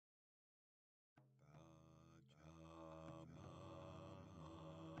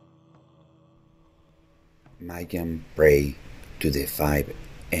MAYAN pray to the five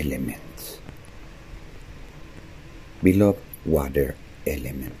elements. Beloved water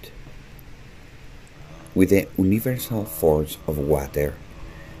element, with the universal force of water,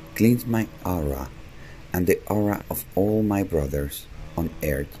 cleanse my aura and the aura of all my brothers on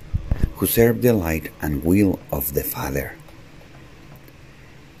earth who serve the light and will of the Father.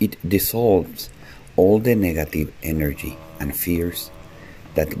 It dissolves all the negative energy and fears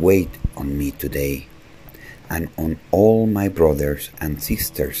that wait on me today and on all my brothers and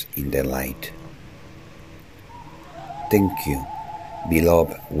sisters in the light. Thank you,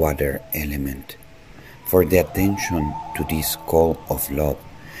 beloved water element, for the attention to this call of love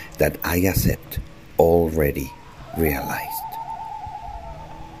that I accept already realized.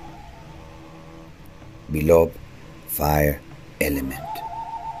 Beloved fire element,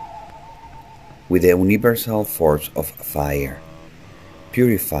 with the universal force of fire,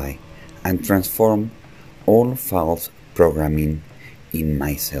 purify and transform all false programming in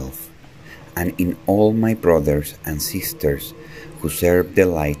myself and in all my brothers and sisters who serve the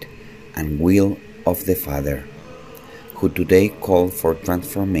light and will of the Father, who today call for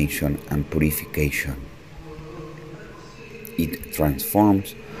transformation and purification. It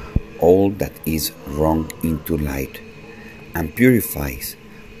transforms all that is wrong into light and purifies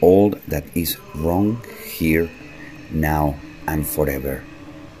all that is wrong here, now, and forever,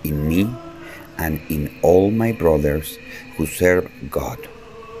 in me and in all my brothers who serve God,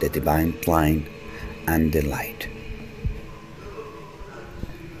 the divine plan, and the light.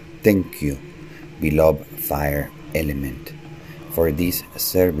 Thank you, beloved fire element, for this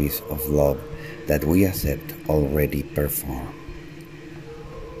service of love that we accept already performed.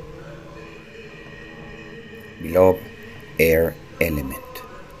 Beloved air element,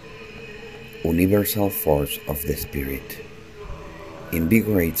 universal force of the Spirit,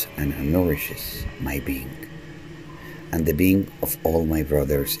 invigorates and nourishes my being and the being of all my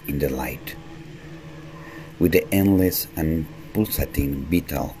brothers in the light. With the endless and pulsating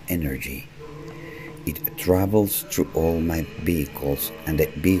vital energy, it travels through all my vehicles and the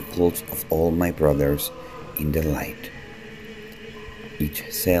vehicles of all my brothers in the light. Each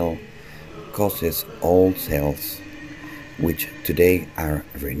cell causes all cells, which today are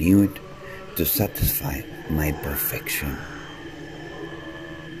renewed to satisfy my perfection.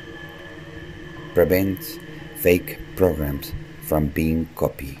 Prevents fake programs from being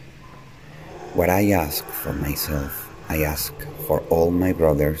copied. What I ask for myself, I ask for all my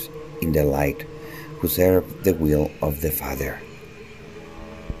brothers in the light who serve the will of the Father.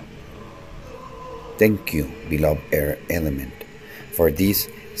 Thank you, beloved air element, for this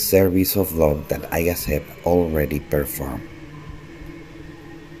service of love that I accept already performed.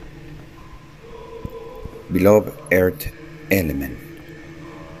 Beloved earth element,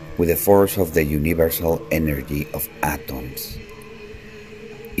 with the force of the universal energy of atoms,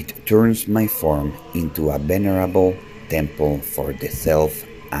 it turns my form into a venerable temple for the self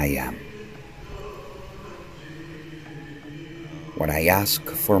I am. What I ask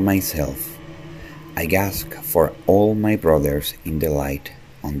for myself, I ask for all my brothers in the light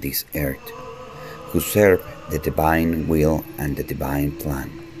on this earth, who serve the divine will and the divine plan.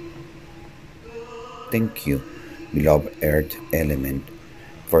 Thank you, beloved earth element,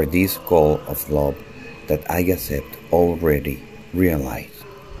 for this call of love that I accept already realized.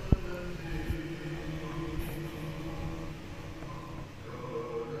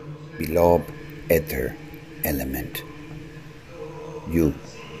 Beloved ether element, you,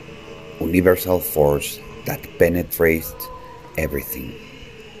 universal force that penetrates everything,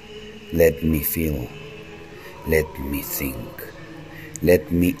 let me feel, let me think,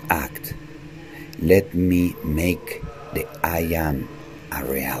 let me act, let me make the I am a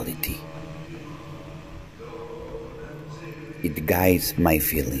reality. It guides my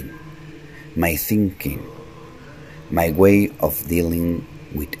feeling, my thinking, my way of dealing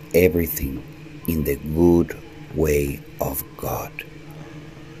with everything in the good way of God.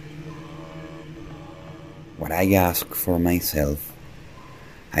 What I ask for myself,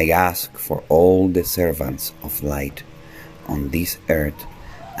 I ask for all the servants of light on this earth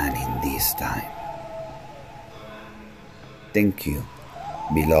and in this time. Thank you,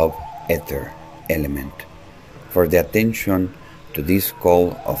 beloved ether element, for the attention to this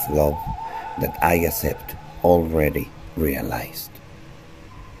call of love that I accept already realized.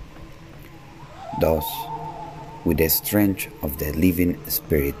 Thus, with the strength of the living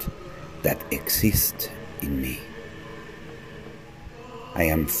spirit that exists in me, I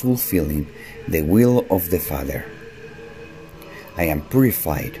am fulfilling the will of the Father. I am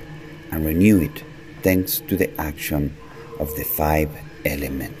purified and renewed thanks to the action of the five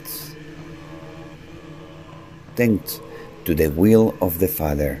elements. thanks to the will of the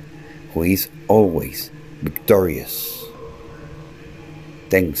Father, who is always victorious.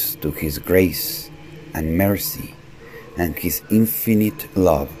 Thanks to His grace and mercy and His infinite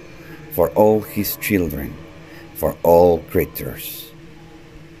love for all His children, for all creatures.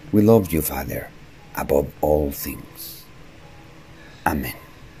 We love you, Father, above all things. Amen.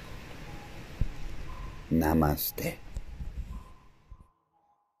 Namaste.